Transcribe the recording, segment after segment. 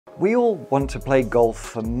We all want to play golf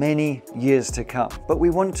for many years to come, but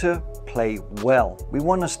we want to play well. We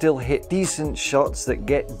want to still hit decent shots that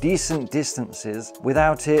get decent distances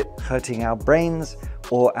without it hurting our brains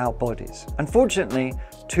or our bodies. Unfortunately,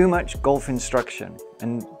 too much golf instruction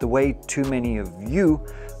and the way too many of you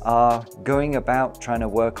are going about trying to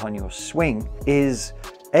work on your swing is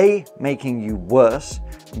A, making you worse,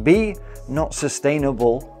 B, not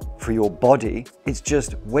sustainable for your body. It's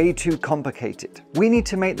just way too complicated. We need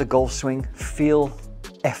to make the golf swing feel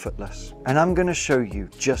effortless. And I'm going to show you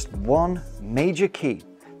just one major key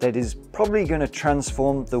that is probably going to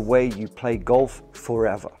transform the way you play golf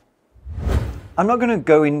forever. I'm not going to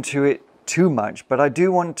go into it too much, but I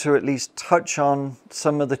do want to at least touch on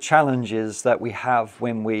some of the challenges that we have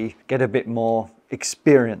when we get a bit more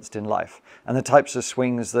experienced in life and the types of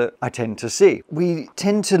swings that I tend to see. We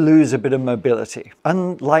tend to lose a bit of mobility.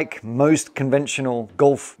 Unlike most conventional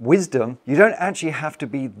golf wisdom, you don't actually have to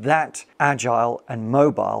be that agile and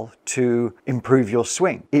mobile to improve your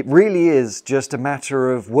swing. It really is just a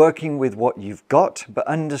matter of working with what you've got, but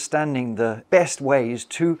understanding the best ways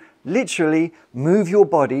to literally move your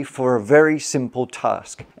body for a very simple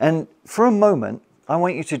task. And for a moment, I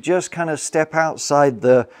want you to just kind of step outside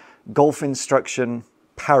the golf instruction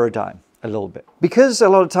paradigm a little bit. Because a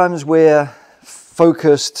lot of times we're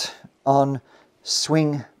focused on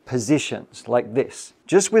swing positions like this.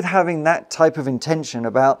 Just with having that type of intention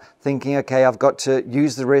about thinking, okay, I've got to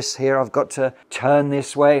use the wrists here, I've got to turn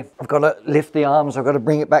this way, I've got to lift the arms, I've got to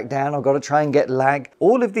bring it back down, I've got to try and get lag.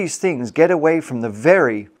 All of these things get away from the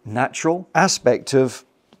very natural aspect of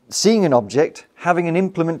seeing an object, having an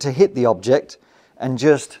implement to hit the object, and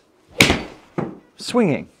just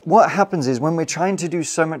swinging. What happens is when we're trying to do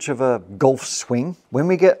so much of a golf swing, when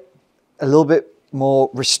we get a little bit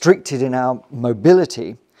more restricted in our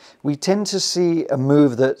mobility, we tend to see a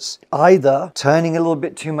move that's either turning a little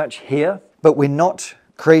bit too much here, but we're not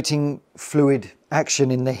creating fluid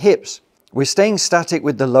action in the hips. We're staying static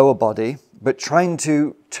with the lower body, but trying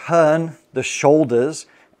to turn the shoulders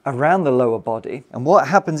around the lower body. And what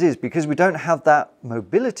happens is, because we don't have that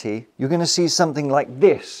mobility, you're going to see something like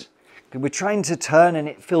this. We're trying to turn and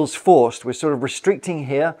it feels forced. We're sort of restricting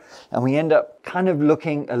here and we end up kind of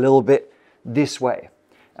looking a little bit this way.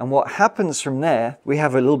 And what happens from there, we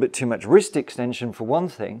have a little bit too much wrist extension for one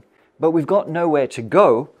thing, but we've got nowhere to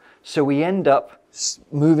go. So we end up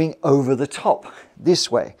moving over the top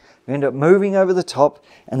this way. We end up moving over the top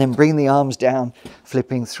and then bring the arms down,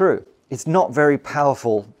 flipping through. It's not very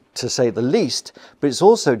powerful to say the least, but it's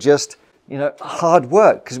also just hard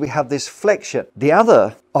work because we have this flexion. The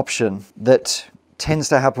other option that tends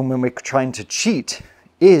to happen when we're trying to cheat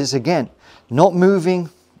is, again, not moving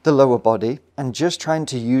the lower body and just trying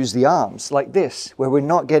to use the arms like this, where we're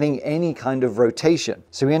not getting any kind of rotation.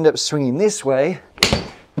 So we end up swinging this way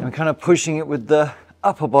and we're kind of pushing it with the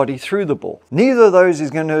upper body through the ball. Neither of those is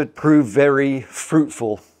going to prove very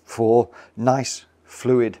fruitful for nice,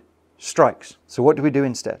 fluid strikes. So what do we do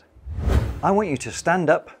instead? I want you to stand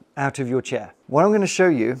up out of your chair. What I'm going to show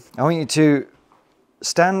you, I want you to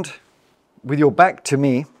stand with your back to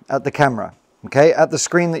me at the camera, okay, at the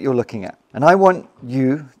screen that you're looking at. And I want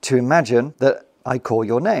you to imagine that I call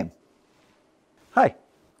your name. Hi.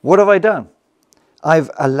 What have I done?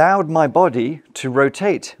 I've allowed my body to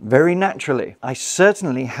rotate very naturally. I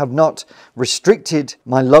certainly have not restricted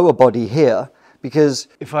my lower body here, because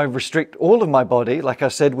if I restrict all of my body, like I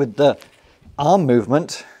said with the arm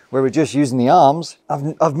movement, where we're just using the arms,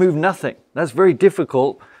 I've moved nothing. That's very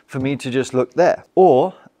difficult for me to just look there.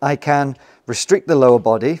 Or I can restrict the lower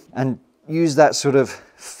body and use that sort of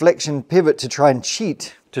flexion pivot to try and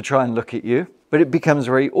cheat, to try and look at you, but it becomes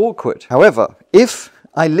very awkward. However, if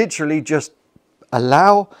I literally just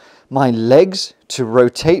allow my legs to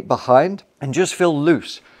rotate behind and just feel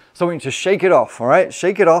loose. So I want you to shake it off, all right?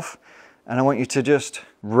 Shake it off, and I want you to just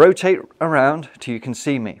rotate around till you can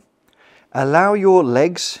see me. Allow your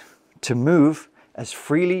legs to move as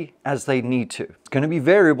freely as they need to. It's going to be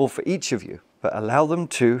variable for each of you, but allow them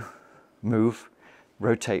to move,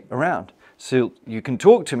 rotate around. So you can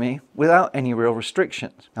talk to me without any real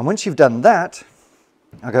restrictions. And once you've done that,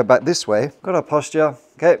 I'll go back this way. Got our posture.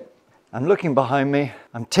 Okay. I'm looking behind me.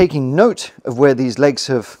 I'm taking note of where these legs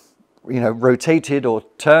have, rotated or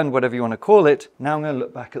turned, whatever you want to call it. Now I'm going to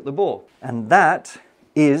look back at the ball. And that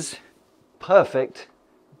is perfect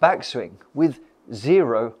backswing with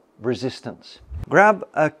zero resistance. Grab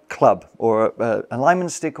a club or an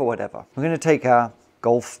alignment stick or whatever. We're going to take our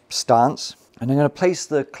golf stance and I'm going to place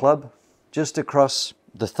the club just across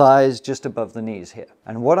the thighs, just above the knees here.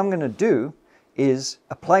 And what I'm going to do is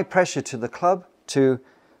apply pressure to the club to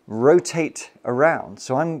rotate around.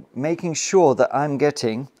 So I'm making sure that I'm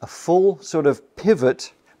getting a full sort of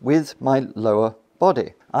pivot with my lower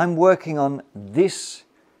body. I'm working on this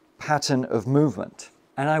pattern of movement.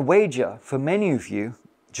 And I wager for many of you,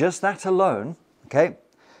 just that alone, okay,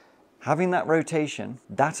 having that rotation,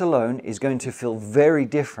 that alone is going to feel very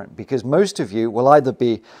different, because most of you will either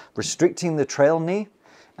be restricting the trail knee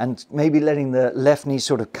and maybe letting the left knee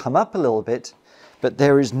sort of come up a little bit, but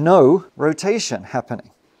there is no rotation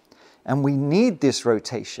happening. And we need this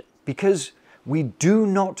rotation because we do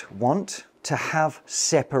not want to have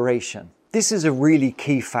separation. This is a really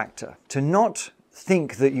key factor, to not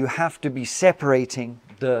think that you have to be separating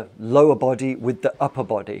the lower body with the upper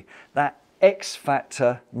body. That X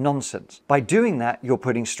factor nonsense. By doing that, you're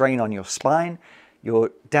putting strain on your spine,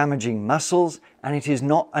 you're damaging muscles, and it is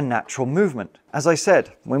not a natural movement. As I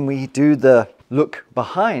said, when we do the look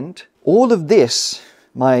behind, all of this,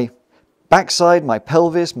 my backside, my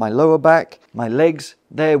pelvis, my lower back, my legs,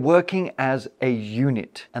 they're working as a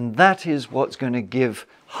unit. And that is what's going to give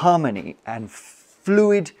harmony and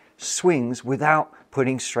fluid swings without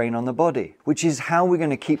putting strain on the body, which is how we're going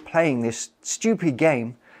to keep playing this stupid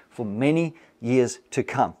game for many years to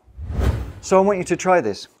come. So I want you to try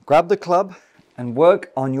this. Grab the club and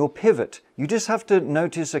work on your pivot. You just have to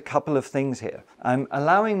notice a couple of things here. I'm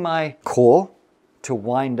allowing my core to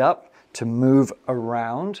wind up, to move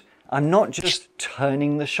around. I'm not just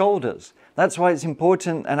turning the shoulders. That's why it's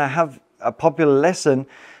important, and I have a popular lesson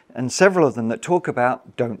and several of them that talk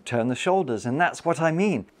about don't turn the shoulders, and that's what I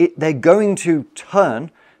mean. They're going to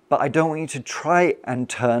turn, but I don't want you to try and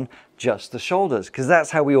turn just the shoulders, because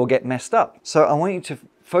that's how we all get messed up. So I want you to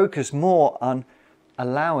focus more on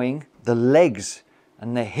allowing the legs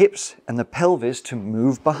and the hips and the pelvis to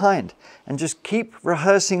move behind, and just keep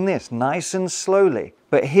rehearsing this nice and slowly.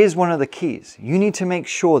 But here's one of the keys. You need to make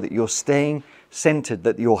sure that you're staying centered,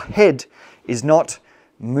 that your head is not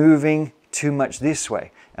moving too much this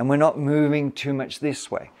way, and we're not moving too much this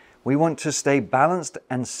way. We want to stay balanced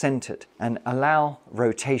and centered and allow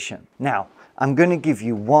rotation. Now, I'm going to give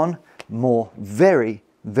you one more very,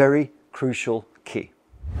 very crucial key.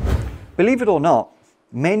 Believe it or not,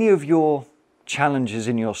 many of your challenges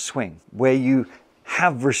in your swing, where you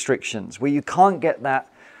have restrictions, where you can't get that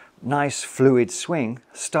nice fluid swing,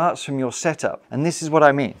 starts from your setup. And this is what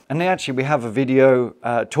I mean. And actually we have a video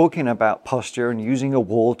talking about posture and using a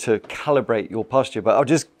wall to calibrate your posture, but I'll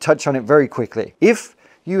just touch on it very quickly. If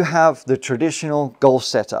you have the traditional golf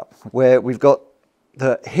setup where we've got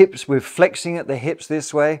the hips, we're flexing at the hips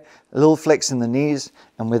this way, a little flex in the knees,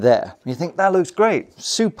 and we're there. You think that looks great,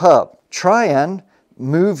 superb. Try and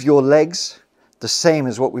move your legs the same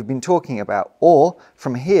as what we've been talking about, or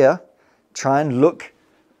from here, try and look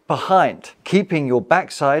behind, keeping your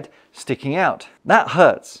backside sticking out. That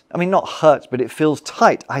hurts. I mean, not hurts, but it feels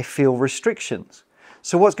tight. I feel restrictions.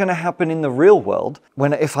 So what's going to happen in the real world,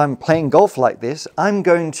 if I'm playing golf like this, I'm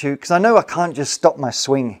going to, because I know I can't just stop my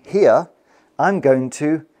swing here, I'm going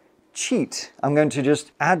to cheat. I'm going to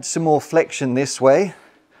just add some more flexion this way,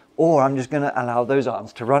 or I'm just going to allow those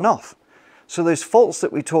arms to run off. So those faults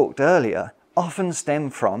that we talked earlier often stem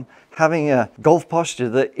from having a golf posture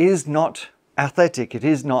that is not athletic, it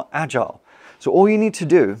is not agile. So all you need to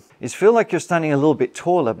do is feel like you're standing a little bit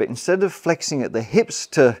taller, but instead of flexing at the hips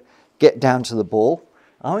to get down to the ball,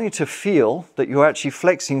 I want you to feel that you're actually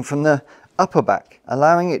flexing from the upper back,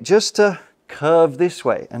 allowing it just to curve this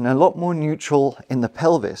way and a lot more neutral in the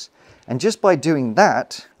pelvis. And just by doing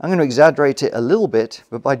that, I'm going to exaggerate it a little bit,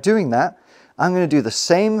 but by doing that, I'm going to do the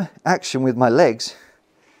same action with my legs,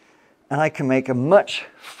 and I can make a much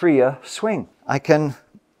freer swing. I can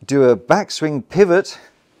do a backswing pivot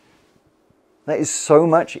that is so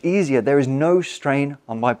much easier. There is no strain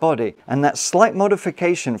on my body, and that slight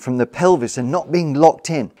modification from the pelvis and not being locked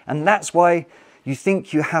in. And that's why you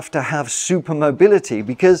think you have to have super mobility,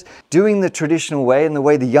 because doing the traditional way and the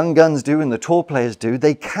way the young guns do and the tour players do,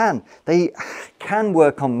 they can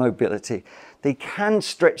work on mobility. They can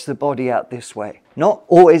stretch the body out this way. Not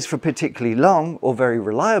always for particularly long or very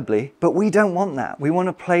reliably, but we don't want that. We want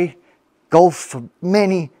to play golf for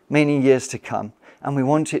many, many years to come, and we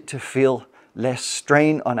want it to feel less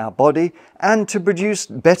strain on our body and to produce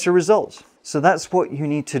better results. So that's what you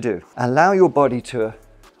need to do. Allow your body to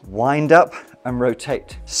wind up and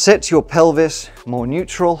rotate. Set your pelvis more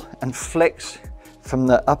neutral and flex from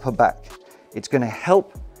the upper back. It's going to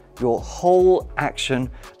help your whole action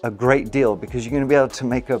a great deal, because you're going to be able to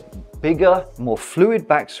make a bigger, more fluid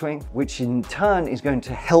backswing, which in turn is going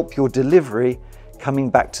to help your delivery coming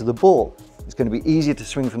back to the ball. It's going to be easier to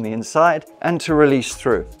swing from the inside and to release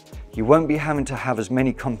through. You won't be having to have as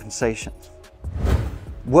many compensations.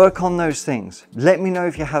 Work on those things. Let me know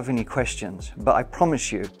if you have any questions, but I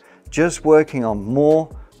promise you, just working on more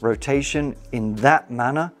rotation in that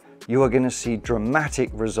manner, you are going to see dramatic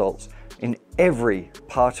results in every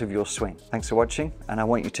part of your swing. Thanks for watching, and I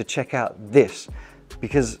want you to check out this,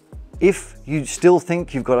 because if you still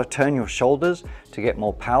think you've got to turn your shoulders to get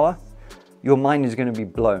more power, your mind is going to be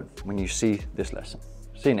blown when you see this lesson.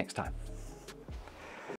 See you next time.